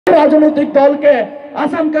রাজনৈতিক দলকে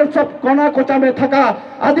আসামকে সব কোনা কোচামে থাকা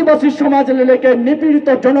আদিবাসী সমাজ লেকে নিপীড়িত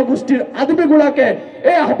জনগোষ্ঠীর আদিবাসীগুলাকে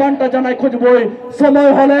এই আহ্বানটা জানাই খুঁজবই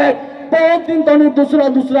সময় হলে बहुत दिन तनी दूसरा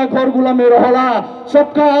दूसरा घर गुला में रहला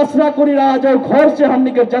सबका आसरा करी रहा जो घर से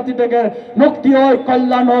हमनी के जाति टेके मुक्ति होय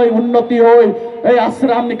कल्याण होय उन्नति होय এই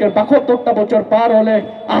আশ্রা हमनी के 72টা বছর পার হলে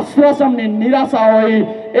আশ্রা সামনে নিরাশা হয়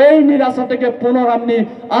এই নিরাশা থেকে পুনর हमनी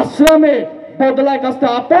আশ্রমে বদলায় কাছে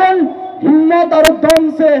আপন हिम्मत और दम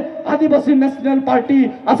से आदिवासी नेशनल पार्टी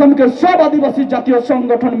असम के सब आदिवासी जातीय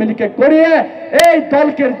संगठन मिलके करिए এই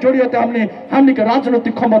দলকে জড়িয়ে हमनी के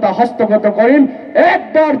राजनीतिक क्षमता हस्तगत करें एक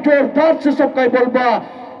बार जोरदार से सबका बोलबा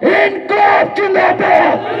इनकलाब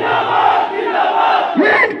जिंदाबाद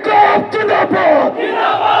इनकलाब जिंदाबाद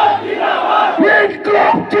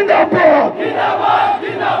इनकलाब जिंदाबाद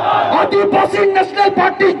आदिवासी नेशनल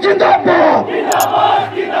पार्टी जिंदाबाद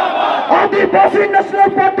आदिवासी नेशनल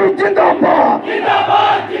पार्टी जिंदाबाद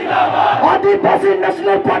आदिवासी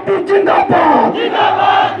नेशनल पार्टी जिंदाबाद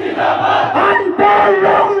अनपढ़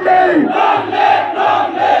लॉन्ग लिव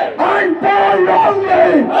अनपढ़ लॉन्ग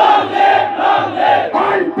लिव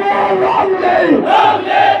अनपढ़ लॉन्ग लिव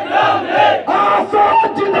आशा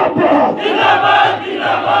जिंदाबाद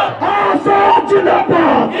आशा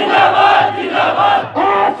जिंदाबाद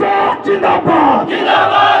आशा जिंदाबाद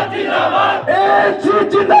एनसी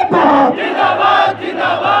जिंदाबाद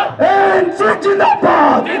एनसी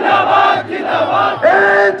जिंदाबाद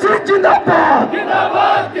एनसी जिंदाबाद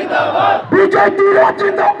बीजेपी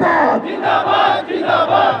जिंदाबाद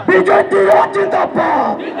बीजेपी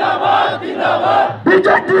जिंदाबाद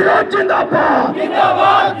बीजेपी जिंदाबाद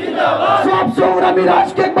सब संग्रामी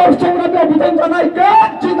राष्ट्र के संग्रामी अभियान जानाई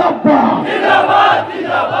जिंदाबाद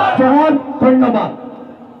धन्यवाद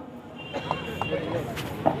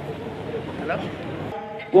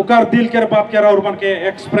ओकर दिल के बात के और के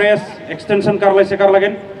एक्सप्रेस एक्सटेंशन कर ले से कर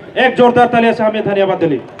लगन एक जोरदार तालियां से हमें धन्यवाद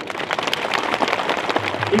दिली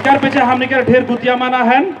इकर पीछे हमने के ढेर गुतिया माना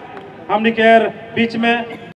है हमने के बीच में